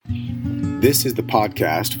This is the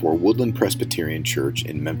podcast for Woodland Presbyterian Church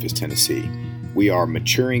in Memphis, Tennessee. We are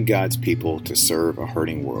maturing God's people to serve a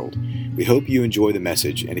hurting world. We hope you enjoy the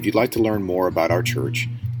message, and if you'd like to learn more about our church,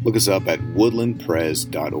 look us up at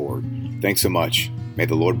woodlandpres.org. Thanks so much. May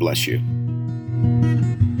the Lord bless you.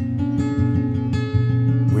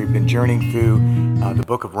 We've been journeying through the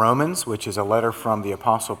book of Romans, which is a letter from the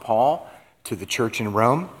Apostle Paul to the church in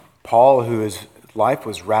Rome. Paul, whose life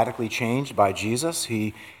was radically changed by Jesus,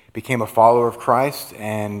 he became a follower of Christ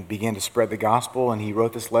and began to spread the gospel, and he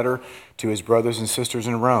wrote this letter to his brothers and sisters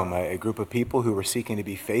in Rome, a group of people who were seeking to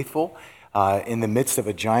be faithful in the midst of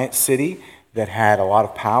a giant city that had a lot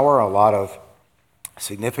of power, a lot of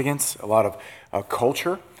significance, a lot of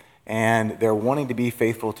culture, and they're wanting to be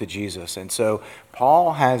faithful to Jesus. And so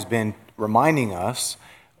Paul has been reminding us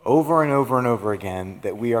over and over and over again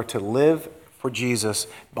that we are to live for Jesus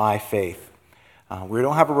by faith. We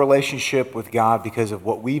don't have a relationship with God because of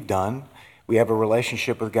what we've done. We have a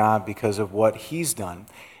relationship with God because of what He's done.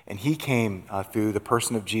 And He came through the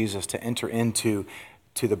person of Jesus to enter into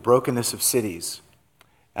the brokenness of cities,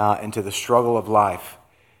 into the struggle of life,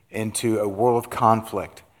 into a world of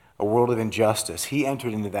conflict, a world of injustice. He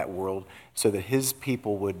entered into that world so that His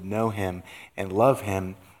people would know Him and love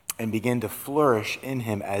Him and begin to flourish in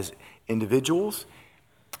Him as individuals,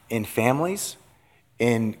 in families,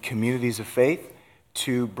 in communities of faith,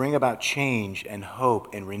 to bring about change and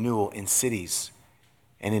hope and renewal in cities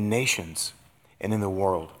and in nations and in the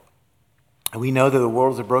world. And we know that the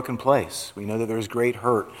world is a broken place. We know that there is great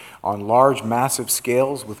hurt on large, massive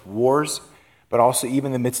scales with wars, but also even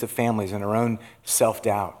in the midst of families and our own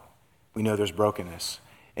self-doubt. We know there's brokenness.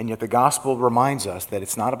 And yet the gospel reminds us that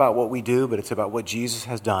it's not about what we do, but it's about what Jesus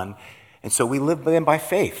has done. And so we live then by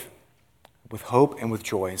faith, with hope and with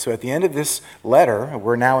joy. And so at the end of this letter,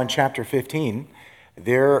 we're now in chapter 15,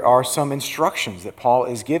 there are some instructions that Paul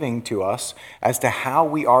is giving to us as to how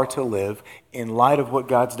we are to live in light of what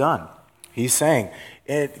God's done. He's saying,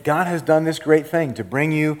 God has done this great thing to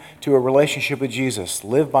bring you to a relationship with Jesus.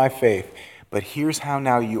 Live by faith. But here's how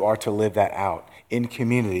now you are to live that out in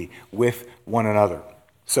community with one another.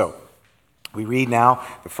 So, we read now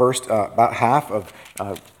the first about half of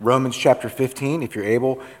Romans chapter 15. If you're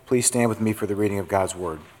able, please stand with me for the reading of God's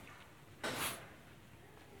Word.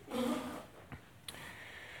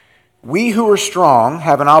 We who are strong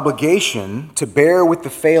have an obligation to bear with the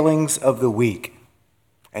failings of the weak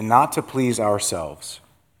and not to please ourselves.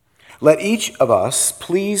 Let each of us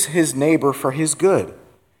please his neighbor for his good,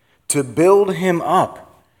 to build him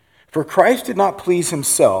up. For Christ did not please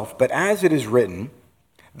himself, but as it is written,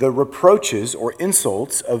 the reproaches or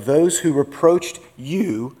insults of those who reproached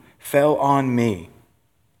you fell on me.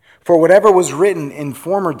 For whatever was written in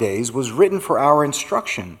former days was written for our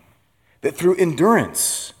instruction, that through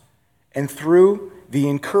endurance and through the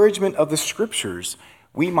encouragement of the Scriptures,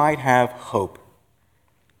 we might have hope.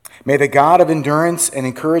 May the God of endurance and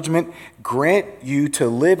encouragement grant you to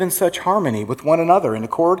live in such harmony with one another in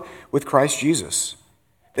accord with Christ Jesus,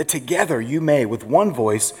 that together you may, with one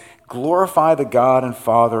voice, glorify the God and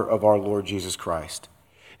Father of our Lord Jesus Christ.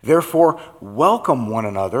 Therefore, welcome one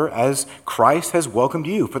another as Christ has welcomed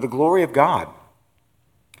you for the glory of God.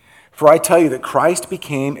 For I tell you that Christ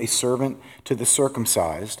became a servant to the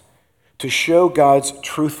circumcised, to show God's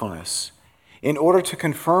truthfulness, in order to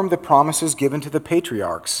confirm the promises given to the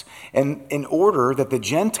patriarchs, and in order that the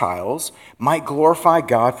Gentiles might glorify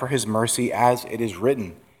God for his mercy, as it is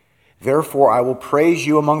written, therefore I will praise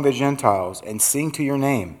you among the Gentiles and sing to your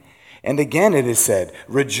name. And again it is said,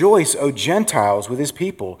 rejoice, O Gentiles, with his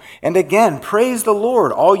people. And again, praise the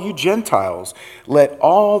Lord, all you Gentiles. Let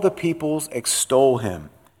all the peoples extol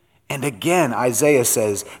him. And again, Isaiah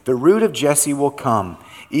says, the root of Jesse will come,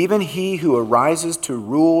 even he who arises to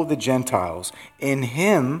rule the Gentiles. In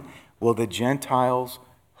him will the Gentiles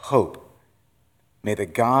hope. May the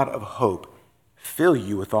God of hope fill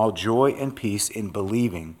you with all joy and peace in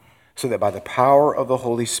believing, so that by the power of the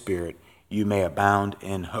Holy Spirit you may abound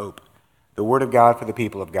in hope. The word of God for the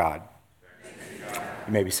people of God.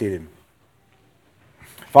 You may be seated.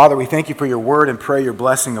 Father, we thank you for your word and pray your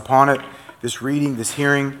blessing upon it, this reading, this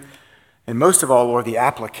hearing. And most of all, Lord, the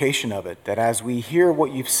application of it, that as we hear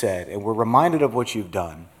what you've said and we're reminded of what you've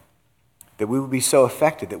done, that we would be so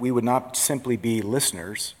affected that we would not simply be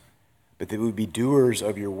listeners, but that we would be doers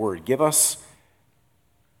of your word. Give us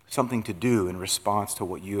something to do in response to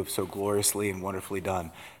what you have so gloriously and wonderfully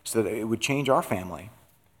done, so that it would change our family,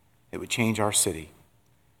 it would change our city,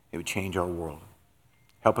 it would change our world.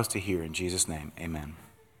 Help us to hear in Jesus' name, amen.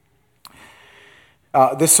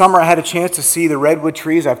 This summer I had a chance to see the redwood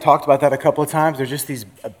trees. I've talked about that a couple of times. They're just these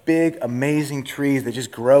big, amazing trees that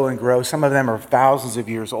just grow and grow. Some of them are thousands of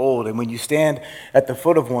years old. And when you stand at the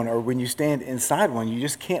foot of one or when you stand inside one, you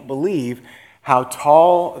just can't believe how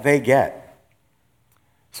tall they get.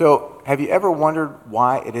 So have you ever wondered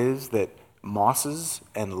why it is that mosses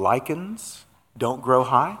and lichens don't grow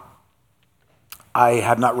high? I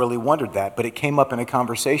have not really wondered that, but it came up in a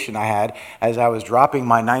conversation I had as I was dropping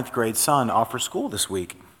my 9th grade son off for school this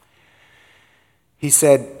week. He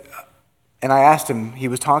said, and I asked him, he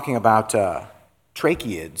was talking about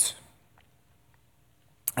tracheids.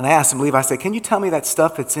 And I asked him, Levi, I said, can you tell me that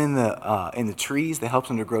stuff that's in the trees that helps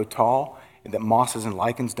them to grow tall, that mosses and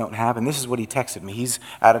lichens don't have? And this is what he texted me. He's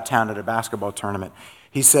out of town at a basketball tournament.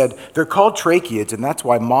 He said, they're called tracheids, and that's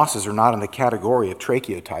why mosses are not in the category of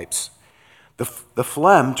tracheotypes. The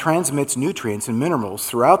phloem transmits nutrients and minerals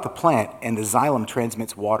throughout the plant, and the xylem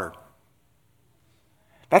transmits water.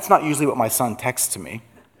 That's not usually what my son texts to me.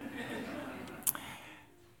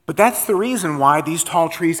 But that's the reason why these tall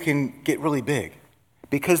trees can get really big,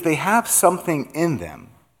 because they have something in them.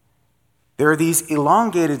 There are these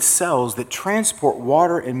elongated cells that transport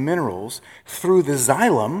water and minerals through the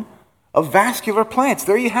xylem of vascular plants.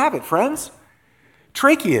 There you have it, friends.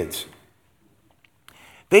 Tracheids.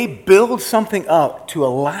 They build something up to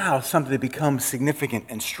allow something to become significant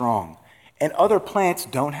and strong. And other plants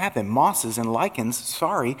don't have them. Mosses and lichens,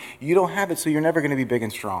 sorry, you don't have it, so you're never going to be big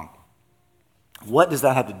and strong. What does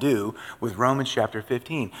that have to do with Romans chapter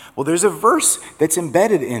 15? Well, there's a verse that's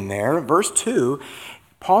embedded in there. Verse 2,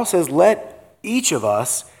 Paul says, let each of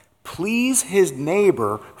us please his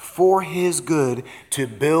neighbor for his good to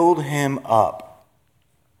build him up.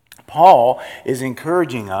 Paul is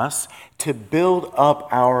encouraging us to build up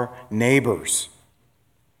our neighbors.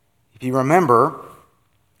 If you remember,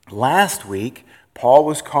 last week, Paul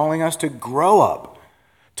was calling us to grow up,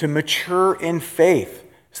 to mature in faith,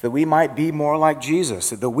 so that we might be more like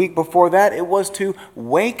Jesus. The week before that, it was to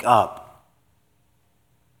wake up.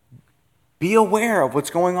 Be aware of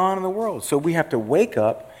what's going on in the world. So we have to wake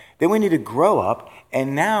up, then we need to grow up,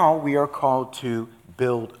 and now we are called to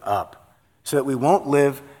build up, so that we won't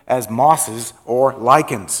live as mosses or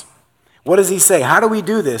lichens. What does he say? How do we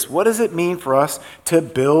do this? What does it mean for us to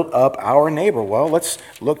build up our neighbor? Well, let's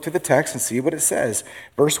look to the text and see what it says.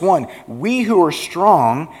 Verse 1, we who are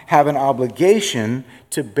strong have an obligation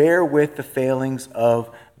to bear with the failings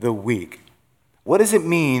of the weak. What does it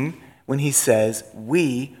mean when he says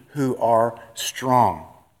we who are strong?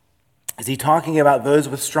 Is he talking about those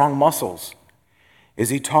with strong muscles? Is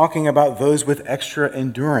he talking about those with extra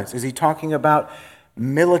endurance? Is he talking about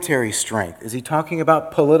military strength? Is he talking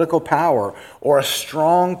about political power or a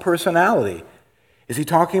strong personality? Is he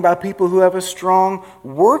talking about people who have a strong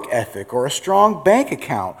work ethic or a strong bank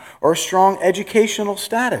account or a strong educational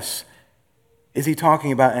status? Is he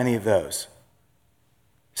talking about any of those?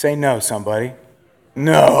 Say no, somebody.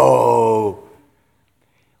 No.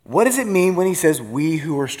 What does it mean when he says we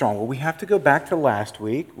who are strong? Well, we have to go back to last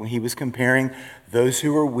week when he was comparing those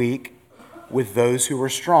who are weak with those who were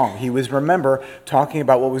strong. He was, remember, talking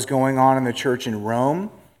about what was going on in the church in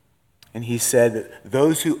Rome. And he said that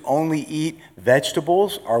those who only eat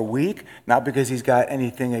vegetables are weak, not because he's got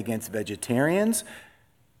anything against vegetarians,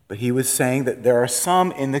 but he was saying that there are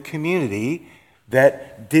some in the community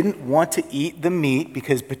that didn't want to eat the meat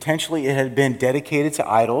because potentially it had been dedicated to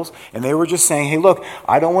idols. And they were just saying, hey, look,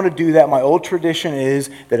 I don't want to do that. My old tradition is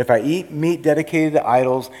that if I eat meat dedicated to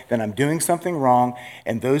idols, then I'm doing something wrong.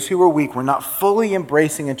 And those who were weak were not fully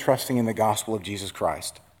embracing and trusting in the gospel of Jesus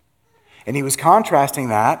Christ. And he was contrasting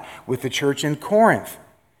that with the church in Corinth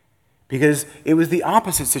because it was the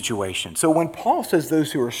opposite situation. So when Paul says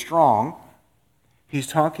those who are strong, he's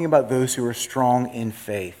talking about those who are strong in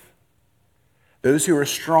faith. Those who are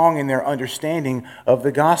strong in their understanding of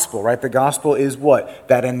the gospel, right? The gospel is what?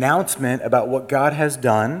 That announcement about what God has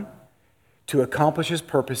done to accomplish his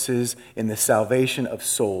purposes in the salvation of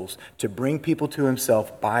souls, to bring people to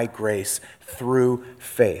himself by grace through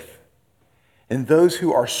faith. And those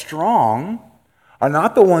who are strong are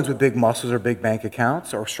not the ones with big muscles or big bank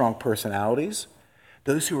accounts or strong personalities.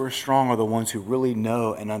 Those who are strong are the ones who really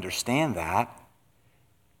know and understand that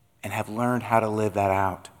and have learned how to live that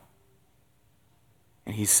out.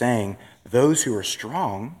 And he's saying those who are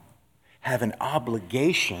strong have an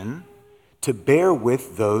obligation to bear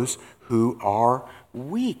with those who are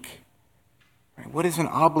weak. Right? What is an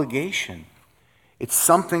obligation? It's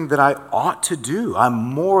something that I ought to do. I'm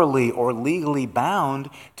morally or legally bound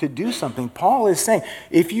to do something. Paul is saying,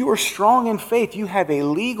 if you are strong in faith, you have a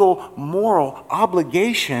legal, moral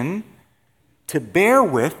obligation to bear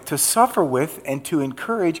with, to suffer with, and to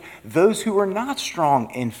encourage those who are not strong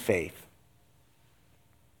in faith.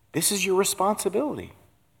 This is your responsibility.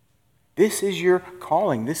 This is your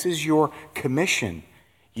calling. This is your commission.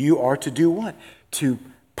 You are to do what? To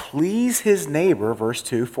please his neighbor, verse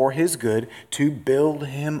 2, for his good, to build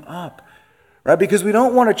him up. Right? Because we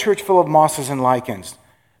don't want a church full of mosses and lichens.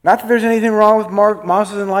 Not that there's anything wrong with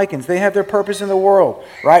mosses and lichens. They have their purpose in the world,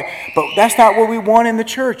 right? But that's not what we want in the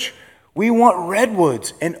church. We want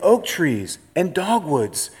redwoods and oak trees and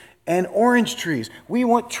dogwoods and orange trees. We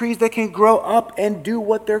want trees that can grow up and do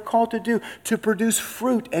what they're called to do, to produce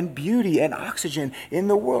fruit and beauty and oxygen in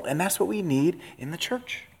the world. And that's what we need in the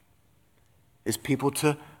church, is people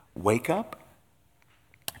to wake up,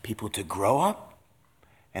 people to grow up,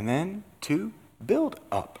 and then to build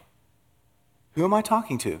up. Who am I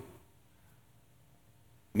talking to?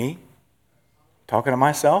 Me? Talking to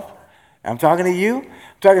myself? I'm talking to you.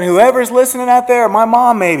 I'm talking to whoever's listening out there. My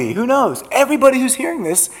mom, maybe. Who knows? Everybody who's hearing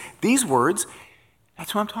these words,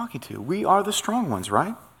 that's who I'm talking to. We are the strong ones,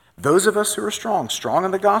 right? Those of us who are strong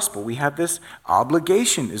in the gospel, we have this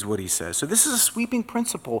obligation, is what he says. So this is a sweeping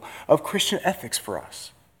principle of Christian ethics for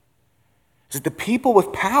us. Is that the people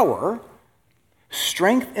with power,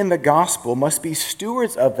 strength in the gospel, must be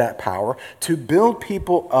stewards of that power to build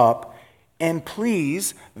people up and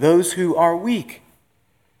please those who are weak.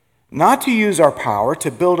 Not to use our power to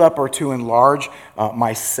build up or to enlarge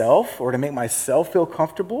myself or to make myself feel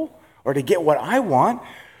comfortable or to get what I want.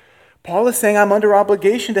 Paul is saying I'm under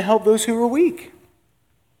obligation to help those who are weak.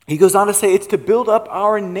 He goes on to say it's to build up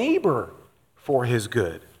our neighbor for his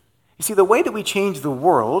good. You see, the way that we change the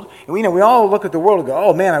world, and we all look at the world and go,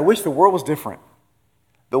 oh man, I wish the world was different.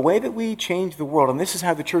 The way that we change the world, and this is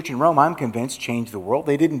how the church in Rome, I'm convinced, changed the world.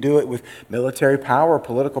 They didn't do it with military power or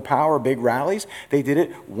political power or big rallies. They did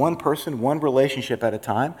it one person, one relationship at a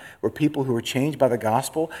time, where people who were changed by the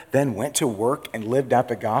gospel then went to work and lived out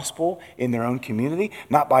the gospel in their own community,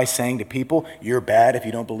 not by saying to people, you're bad if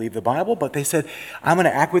you don't believe the Bible, but they said, I'm going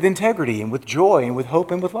to act with integrity and with joy and with hope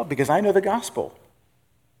and with love because I know the gospel.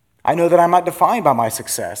 I know that I'm not defined by my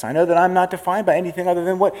success. I know that I'm not defined by anything other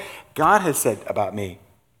than what God has said about me.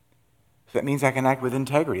 So that means I can act with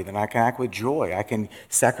integrity, then I can act with joy. I can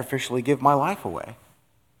sacrificially give my life away.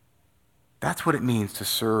 That's what it means to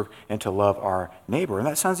serve and to love our neighbor. And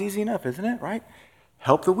that sounds easy enough, isn't it, right?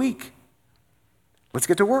 Help the weak. Let's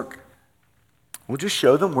get to work. We'll just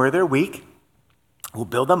show them where they're weak. We'll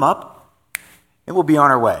build them up, and we'll be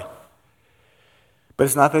on our way. But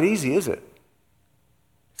it's not that easy, is it?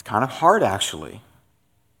 It's kind of hard, actually.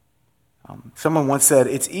 Someone once said,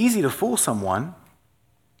 it's easy to fool someone,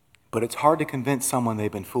 but it's hard to convince someone they've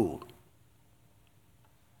been fooled.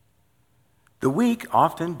 The weak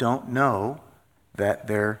often don't know that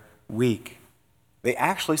they're weak. They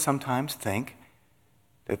actually sometimes think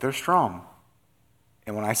that they're strong.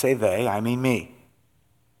 And when I say they, I mean me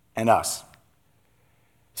and us.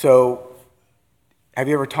 So, have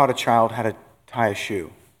you ever taught a child how to tie a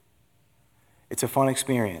shoe? It's a fun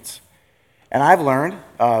experience. And I've learned,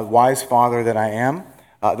 wise father that I am,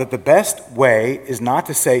 that the best way is not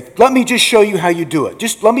to say, let me just show you how you do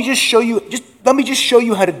it. Let me just show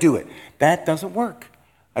you how to do it. That doesn't work.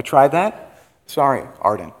 I tried that. Sorry,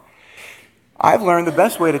 Arden. I've learned the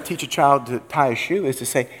best way to teach a child to tie a shoe is to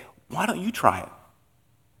say, why don't you try it?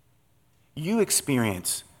 You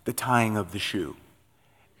experience the tying of the shoe.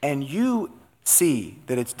 And you see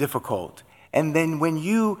that it's difficult. And then when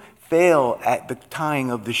you fail at the tying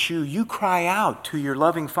of the shoe, you cry out to your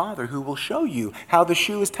loving Father who will show you how the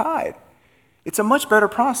shoe is tied. It's a much better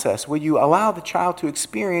process where you allow the child to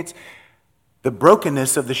experience the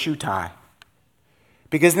brokenness of the shoe tie.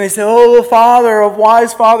 Because then they say, oh, Father,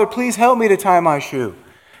 wise Father, please help me to tie my shoe.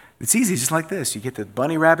 It's easy, just like this. You get the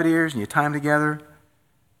bunny rabbit ears and you tie them together.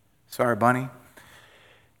 Sorry, bunny.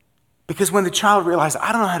 Because when the child realizes,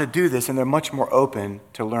 I don't know how to do this, and they're much more open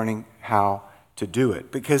to learning how to do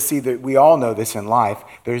it. Because, see, we all know this in life.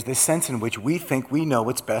 There's this sense in which we think we know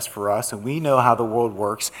what's best for us and we know how the world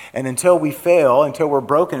works. And until we fail, until we're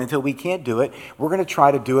broken, until we can't do it, we're going to try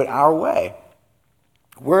to do it our way.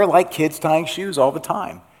 We're like kids tying shoes all the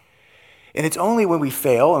time. And it's only when we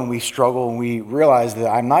fail and we struggle and we realize that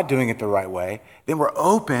I'm not doing it the right way, then we're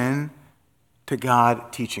open to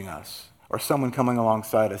God teaching us or someone coming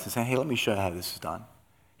alongside us and saying, hey, let me show you how this is done.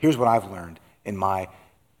 Here's what I've learned in my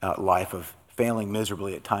life of failing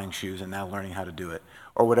miserably at tying shoes and now learning how to do it,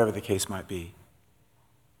 or whatever the case might be.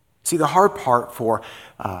 See, the hard part for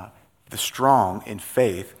the strong in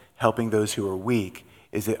faith, helping those who are weak,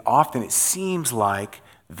 is that often it seems like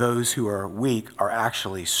those who are weak are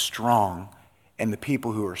actually strong, and the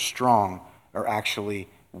people who are strong are actually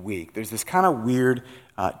weak. There's this kind of weird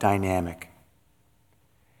dynamic.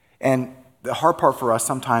 And the hard part for us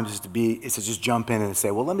sometimes is to just jump in and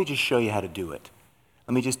say, well, let me just show you how to do it.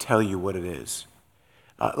 Let me just tell you what it is.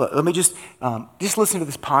 Let me just listen to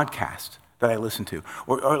this podcast that I listen to.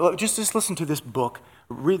 Or just listen to this book,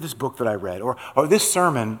 read this book that I read. Or this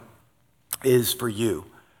sermon is for you.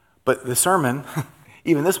 But the sermon,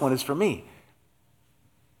 even this one, is for me.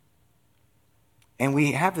 And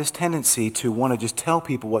we have this tendency to want to just tell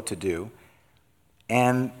people what to do.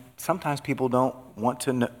 And sometimes people don't want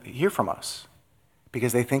to hear from us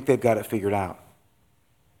because they think they've got it figured out.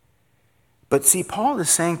 But see, Paul is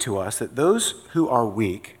saying to us that those who are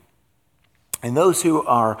weak, and those who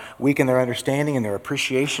are weak in their understanding and their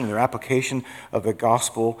appreciation and their application of the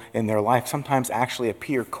gospel in their life, sometimes actually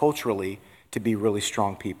appear culturally to be really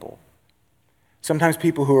strong people. Sometimes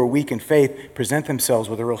people who are weak in faith present themselves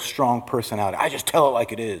with a real strong personality. I just tell it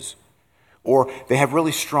like it is. Or they have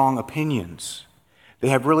really strong opinions.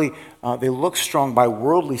 They look strong by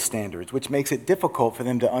worldly standards, which makes it difficult for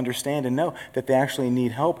them to understand and know that they actually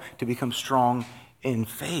need help to become strong in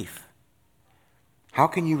faith. How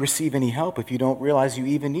can you receive any help if you don't realize you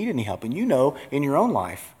even need any help? And you know in your own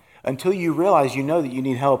life, until you realize you know that you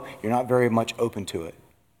need help, you're not very much open to it.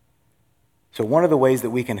 So one of the ways that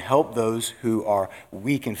we can help those who are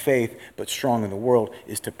weak in faith but strong in the world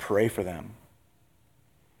is to pray for them.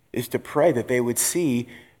 Is to pray that they would see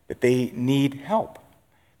that they need help,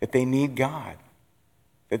 that they need God,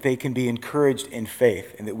 that they can be encouraged in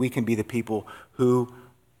faith, and that we can be the people who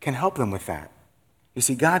can help them with that. You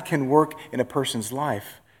see, God can work in a person's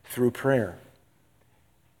life through prayer.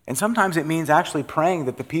 And sometimes it means actually praying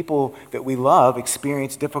that the people that we love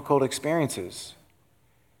experience difficult experiences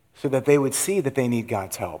so that they would see that they need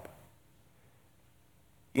God's help.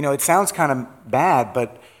 You know, it sounds kind of bad,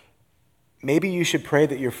 but maybe you should pray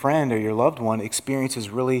that your friend or your loved one experiences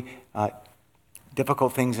really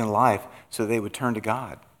difficult things in life so they would turn to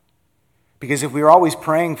God. Because if we're always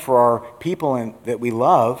praying for our people that we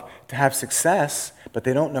love to have success, but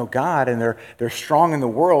they don't know God and they're strong in the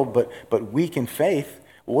world but weak in faith,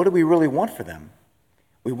 well, what do we really want for them?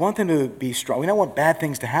 We want them to be strong. We don't want bad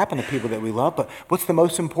things to happen to people that we love, but what's the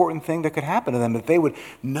most important thing that could happen to them? That they would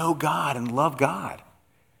know God and love God.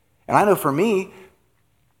 And I know for me,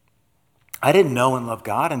 I didn't know and love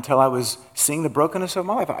God until I was seeing the brokenness of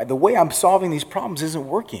my life. The way I'm solving these problems isn't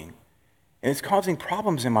working. And it's causing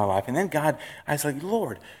problems in my life. And then God, I was like,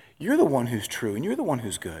 Lord, you're the one who's true and you're the one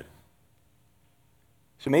who's good.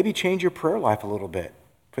 So maybe change your prayer life a little bit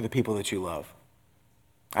for the people that you love.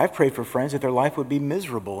 I've prayed for friends that their life would be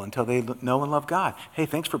miserable until they know and love God. Hey,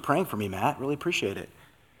 thanks for praying for me, Matt. Really appreciate it.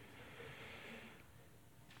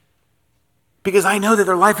 Because I know that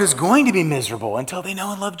their life is going to be miserable until they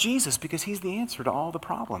know and love Jesus, because he's the answer to all the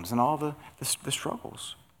problems and all the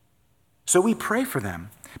struggles. So we pray for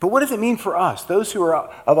them. But what does it mean for us, those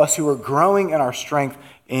of us who are growing in our strength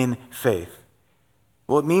in faith?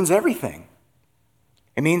 Well, it means everything.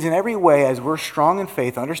 It means in every way, as we're strong in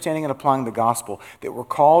faith, understanding and applying the gospel, that we're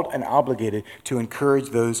called and obligated to encourage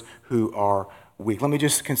those who are weak. Let me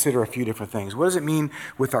just consider a few different things. What does it mean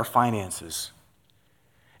with our finances?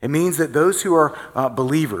 It means that those who are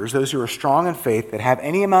believers, those who are strong in faith, that have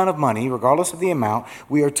any amount of money, regardless of the amount,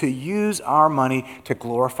 we are to use our money to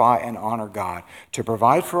glorify and honor God, to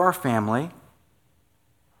provide for our family,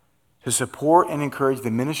 to support and encourage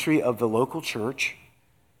the ministry of the local church,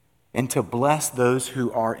 and to bless those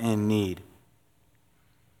who are in need.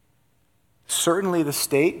 Certainly the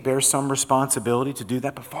state bears some responsibility to do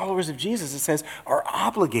that, but followers of Jesus, it says, are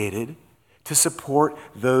obligated to support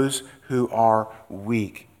those who are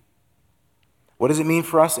weak. What does it mean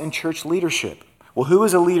for us in church leadership? Well, who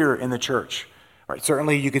is a leader in the church? All right,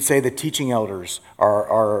 certainly you could say the teaching elders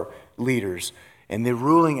are leaders, and the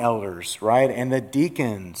ruling elders, right, and the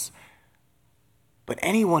deacons. But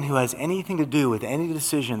anyone who has anything to do with any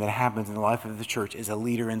decision that happens in the life of the church is a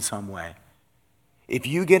leader in some way. If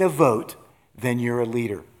you get a vote, then you're a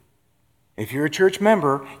leader. If you're a church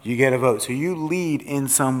member, you get a vote. So you lead in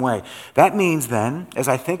some way. That means then, as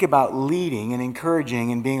I think about leading and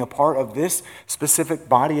encouraging and being a part of this specific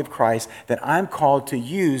body of Christ, that I'm called to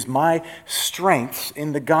use my strengths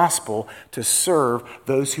in the gospel to serve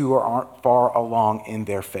those who aren't far along in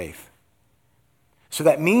their faith. So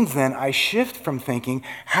that means then I shift from thinking,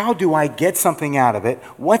 how do I get something out of it?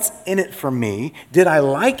 What's in it for me? Did I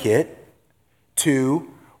like it? To,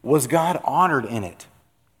 was God honored in it?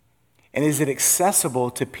 And is it accessible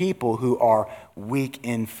to people who are weak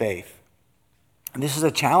in faith? And this is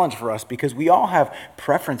a challenge for us because we all have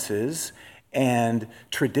preferences and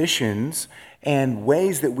traditions and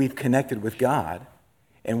ways that we've connected with God.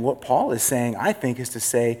 And what Paul is saying, I think, is to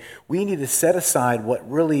say we need to set aside what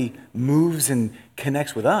really moves and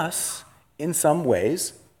connects with us in some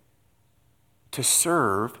ways to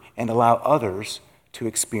serve and allow others to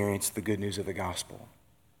experience the good news of the gospel.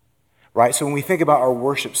 Right? So when we think about our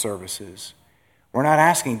worship services, we're not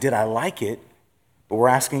asking, did I like it? But we're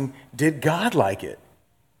asking, did God like it?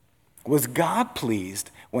 Was God pleased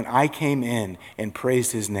when I came in and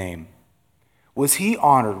praised his name? Was he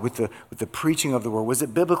honored with the preaching of the word? Was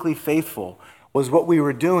it biblically faithful? Was what we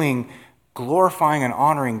were doing glorifying and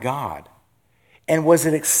honoring God? And was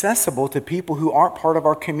it accessible to people who aren't part of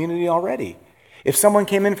our community already? If someone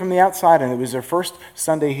came in from the outside and it was their first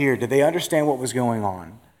Sunday here, did they understand what was going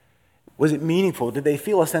on? Was it meaningful? Did they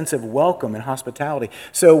feel a sense of welcome and hospitality?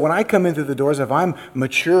 So when I come in through the doors, if I'm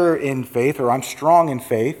mature in faith or I'm strong in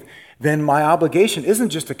faith, then my obligation isn't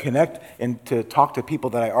just to connect and to talk to people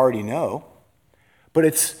that I already know, but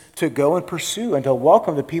it's to go and pursue and to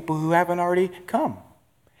welcome the people who haven't already come.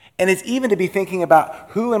 And it's even to be thinking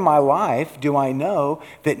about who in my life do I know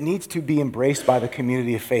that needs to be embraced by the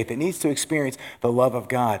community of faith, that needs to experience the love of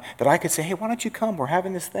God, that I could say, hey, why don't you come? We're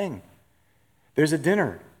having this thing. There's a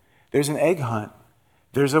dinner. There's an egg hunt.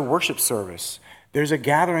 There's a worship service. There's a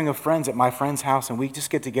gathering of friends at my friend's house, and we just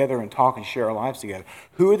get together and talk and share our lives together.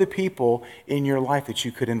 Who are the people in your life that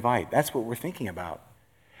you could invite? That's what we're thinking about.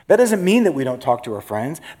 That doesn't mean that we don't talk to our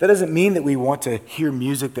friends. That doesn't mean that we want to hear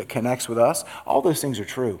music that connects with us. All those things are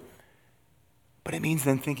true. But it means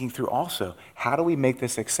then thinking through also, how do we make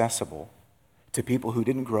this accessible to people who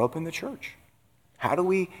didn't grow up in the church? How do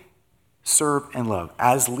we serve and love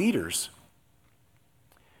as leaders?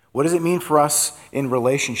 What does it mean for us in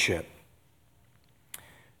relationship?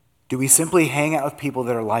 Do we simply hang out with people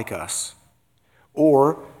that are like us?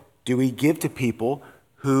 Or do we give to people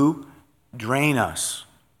who drain us?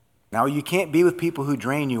 Now, you can't be with people who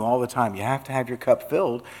drain you all the time. You have to have your cup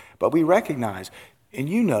filled. But we recognize, and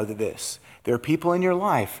you know this, there are people in your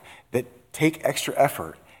life that take extra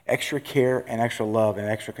effort, extra care, and extra love, and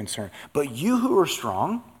extra concern. But you who are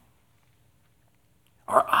strong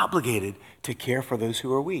are obligated to care for those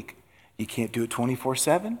who are weak. You can't do it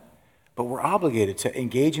 24/7, but we're obligated to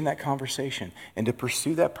engage in that conversation and to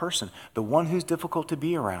pursue that person, the one who's difficult to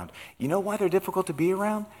be around. You know why they're difficult to be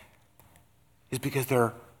around? Is because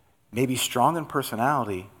they're maybe strong in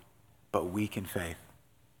personality, but weak in faith.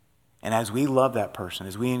 And as we love that person,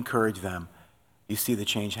 as we encourage them, you see the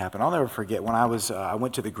change happen. I'll never forget when I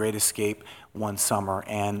went to the Great Escape one summer,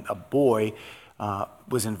 and a boy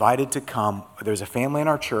was invited to come. There's a family in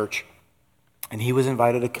our church, and he was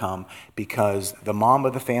invited to come because the mom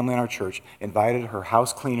of the family in our church invited her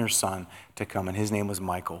house cleaner's son to come, and his name was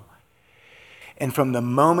Michael. And from the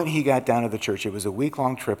moment he got down to the church, it was a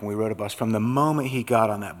week-long trip, and we rode a bus. From the moment he got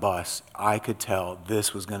on that bus, I could tell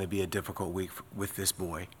this was going to be a difficult week with this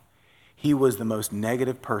boy. He was the most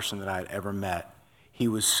negative person that I had ever met. He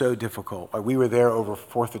was so difficult. We were there over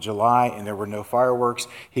 4th of July, and there were no fireworks.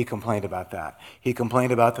 He complained about that. He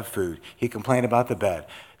complained about the food. He complained about the bed.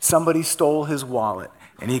 Somebody stole his wallet,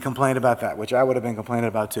 and he complained about that, which I would have been complaining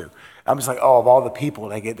about too. I'm just like, oh, of all the people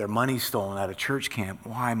that get their money stolen at a church camp,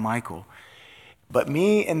 why Michael? But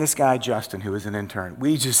me and this guy, Justin, who was an intern,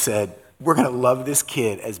 we just said, we're going to love this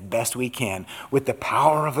kid as best we can with the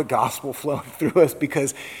power of the gospel flowing through us,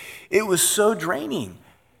 because it was so draining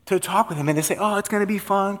to talk with him and to say, oh, it's going to be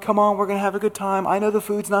fun. Come on, we're going to have a good time. I know the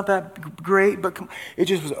food's not that great, but it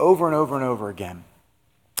just was over and over and over again.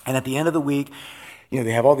 And at the end of the week,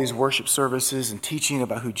 they have all these worship services and teaching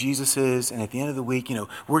about who Jesus is. And at the end of the week,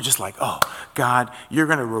 we're just like, oh, God, you're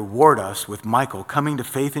going to reward us with Michael coming to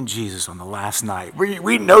faith in Jesus on the last night.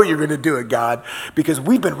 We know you're going to do it, God, because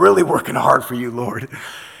we've been really working hard for you, Lord.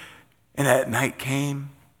 And that night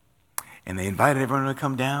came, and they invited everyone to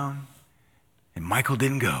come down, and Michael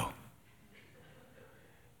didn't go.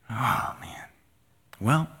 Oh, man.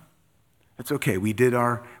 Well, that's okay. We did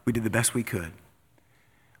the best we could.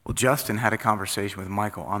 Well, Justin had a conversation with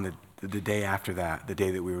Michael on the day after that, the day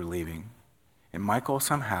that we were leaving. And Michael,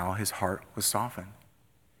 somehow, his heart was softened.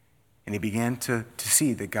 And he began to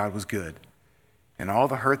see that God was good. And all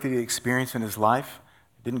the hurt that he experienced in his life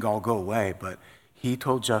didn't all go away, but he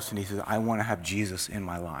told Justin, he says, I want to have Jesus in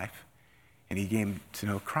my life. And he came to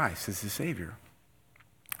know Christ as his Savior.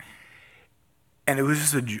 And it was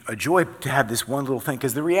just a joy to have this one little thing,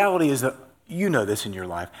 because the reality is that you know this in your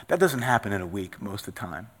life. That doesn't happen in a week most of the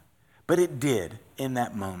time. But it did in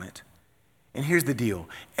that moment. And here's the deal.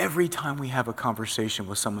 Every time we have a conversation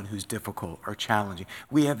with someone who's difficult or challenging,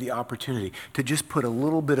 we have the opportunity to just put a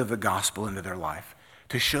little bit of the gospel into their life,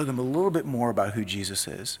 to show them a little bit more about who Jesus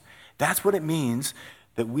is. That's what it means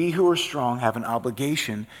that we who are strong have an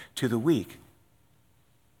obligation to the weak.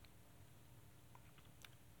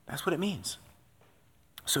 That's what it means.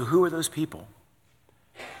 So who are those people?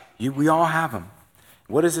 We all have them.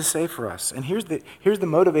 What does this say for us? And here's the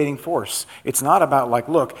motivating force. It's not about like,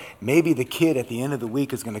 look, maybe the kid at the end of the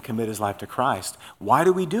week is going to commit his life to Christ. Why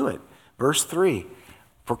do we do it? Verse 3,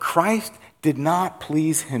 for Christ did not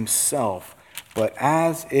please himself, but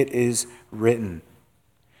as it is written,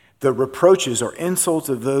 the reproaches or insults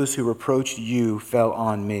of those who reproached you fell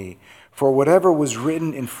on me. For whatever was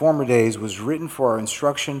written in former days was written for our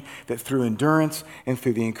instruction, that through endurance and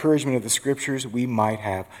through the encouragement of the Scriptures we might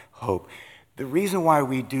have hope. The reason why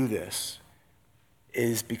we do this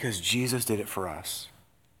is because Jesus did it for us.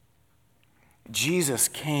 Jesus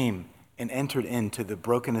came and entered into the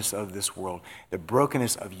brokenness of this world, the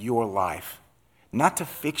brokenness of your life, not to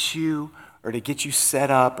fix you or to get you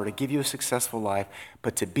set up or to give you a successful life,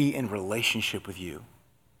 but to be in relationship with you,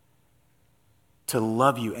 to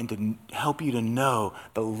love you and to help you to know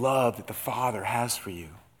the love that the Father has for you,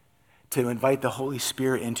 to invite the Holy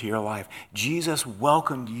Spirit into your life. Jesus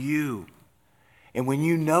welcomed you. And when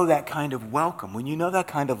you know that kind of welcome, when you know that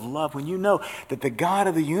kind of love, when you know that the God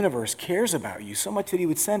of the universe cares about you so much that he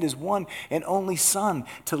would send his one and only Son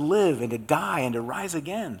to live and to die and to rise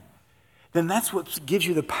again, then that's what gives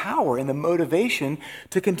you the power and the motivation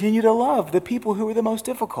to continue to love the people who are the most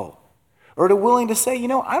difficult, or to willing to say,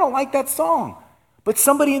 I don't like that song, but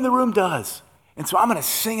somebody in the room does. And so I'm going to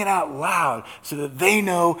sing it out loud so that they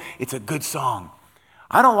know it's a good song.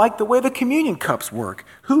 I don't like the way the communion cups work.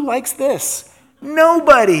 Who likes this?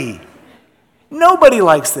 Nobody. Nobody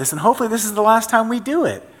likes this, and hopefully this is the last time we do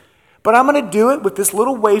it. But I'm going to do it with this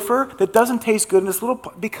little wafer that doesn't taste good,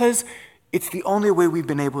 because it's the only way we've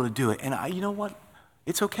been able to do it. And you know what?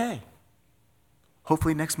 It's okay.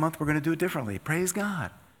 Hopefully next month we're going to do it differently. Praise God.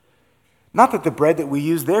 Not that the bread that we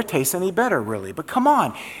use there tastes any better, really, but come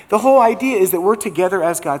on. The whole idea is that we're together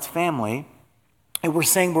as God's family, and we're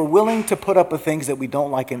saying we're willing to put up with things that we don't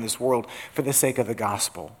like in this world for the sake of the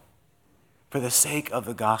gospel. For the sake of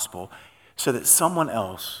the gospel, so that someone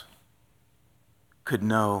else could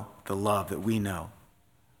know the love that we know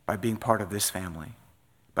by being part of this family,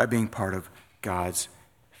 by being part of God's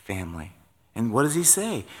family. And what does he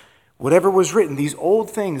say? Whatever was written, these old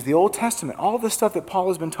things, the Old Testament, all the stuff that Paul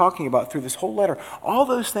has been talking about through this whole letter, all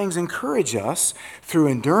those things encourage us through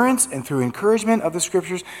endurance and through encouragement of the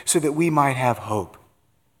Scriptures so that we might have hope.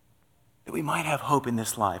 That we might have hope in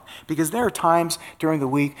this life. Because there are times during the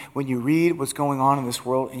week when you read what's going on in this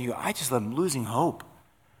world and you go, I'm losing hope.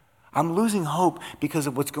 I'm losing hope because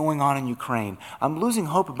of what's going on in Ukraine. I'm losing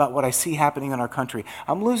hope about what I see happening in our country.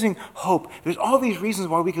 I'm losing hope. There's all these reasons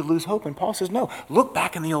why we could lose hope. And Paul says, no, look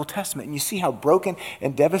back in the Old Testament and you see how broken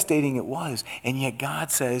and devastating it was. And yet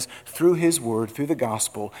God says, through his word, through the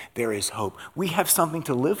gospel, there is hope. We have something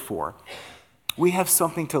to live for. We have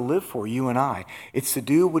something to live for, you and I. It's to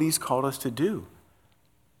do what he's called us to do.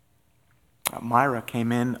 Myra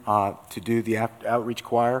came in to do the outreach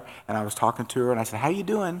choir, and I was talking to her, and I said, how you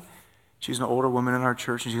doing? She's an older woman in our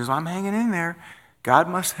church, and she goes, I'm hanging in there. God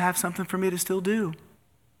must have something for me to still do.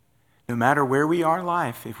 No matter where we are in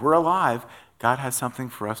life, if we're alive, God has something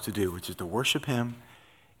for us to do, which is to worship him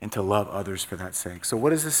and to love others for that sake. So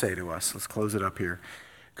what does this say to us? Let's close it up here.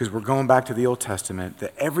 Because we're going back to the Old Testament,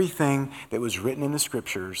 that everything that was written in the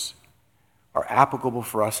Scriptures are applicable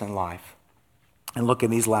for us in life. And look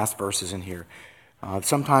in these last verses in here.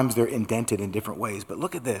 Sometimes they're indented in different ways, but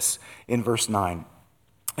look at this in verse 9.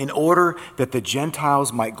 In order that the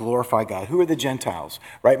Gentiles might glorify God. Who are the Gentiles?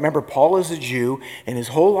 Right? Remember, Paul is a Jew, and his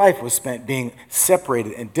whole life was spent being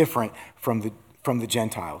separated and different from the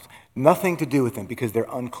Gentiles. Nothing to do with them because they're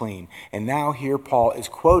unclean. And now here Paul is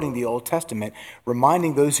quoting the Old Testament,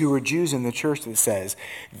 reminding those who were Jews in the church that says,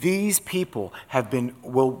 these people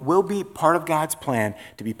will be part of God's plan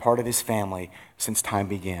to be part of his family since time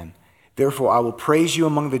began. Therefore, I will praise you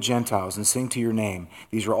among the Gentiles and sing to your name.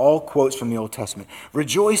 These are all quotes from the Old Testament.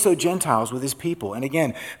 Rejoice, O Gentiles, with his people. And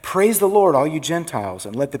again, praise the Lord, all you Gentiles,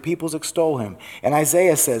 and let the peoples extol him. And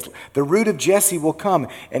Isaiah says, the root of Jesse will come,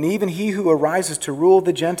 and even he who arises to rule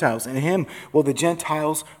the Gentiles. In him will the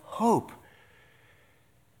Gentiles hope.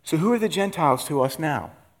 So who are the Gentiles to us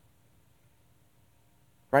now?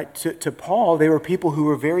 Right? To Paul, they were people who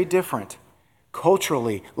were very different,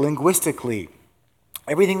 culturally, linguistically.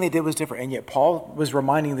 Everything they did was different, and yet Paul was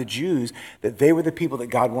reminding the Jews that they were the people that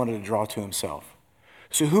God wanted to draw to himself.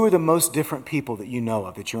 So who are the most different people that you know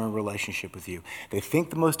of, that you're in relationship with you? They think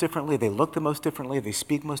the most differently, they look the most differently, they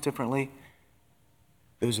speak most differently.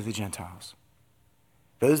 Those are the Gentiles.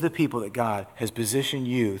 Those are the people that God has positioned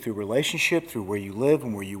you through relationship, through where you live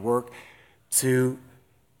and where you work, to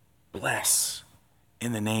bless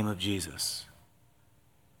in the name of Jesus,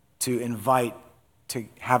 to invite to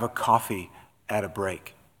have a coffee at a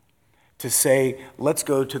break, to say, let's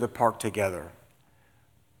go to the park together.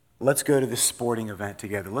 Let's go to this sporting event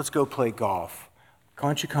together. Let's go play golf. Why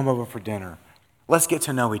don't you come over for dinner? Let's get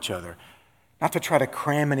to know each other. Not to try to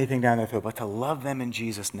cram anything down their throat, but to love them in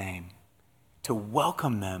Jesus' name, to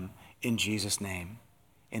welcome them in Jesus' name,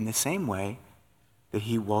 in the same way that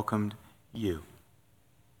he welcomed you.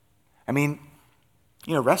 I mean,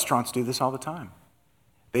 restaurants do this all the time.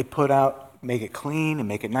 They make it clean and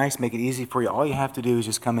make it nice, make it easy for you. All you have to do is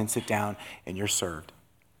just come and sit down and you're served.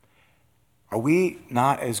 Are we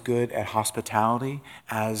not as good at hospitality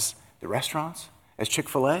as the restaurants, as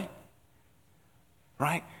Chick-fil-A?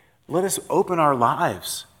 Right? Let us open our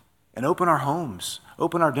lives and open our homes,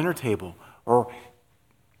 open our dinner table, or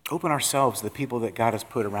open ourselves to the people that God has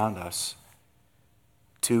put around us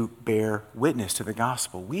to bear witness to the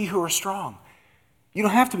gospel. We who are strong. You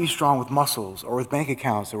don't have to be strong with muscles or with bank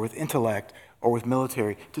accounts or with intellect or with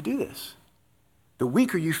military to do this. The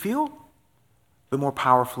weaker you feel, the more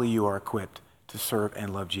powerfully you are equipped to serve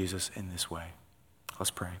and love Jesus in this way.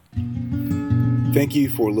 Let's pray. Thank you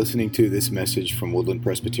for listening to this message from Woodland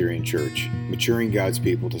Presbyterian Church, maturing God's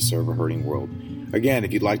people to serve a hurting world. Again,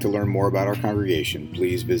 if you'd like to learn more about our congregation,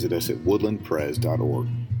 please visit us at woodlandpres.org.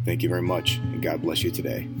 Thank you very much, and God bless you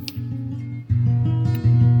today.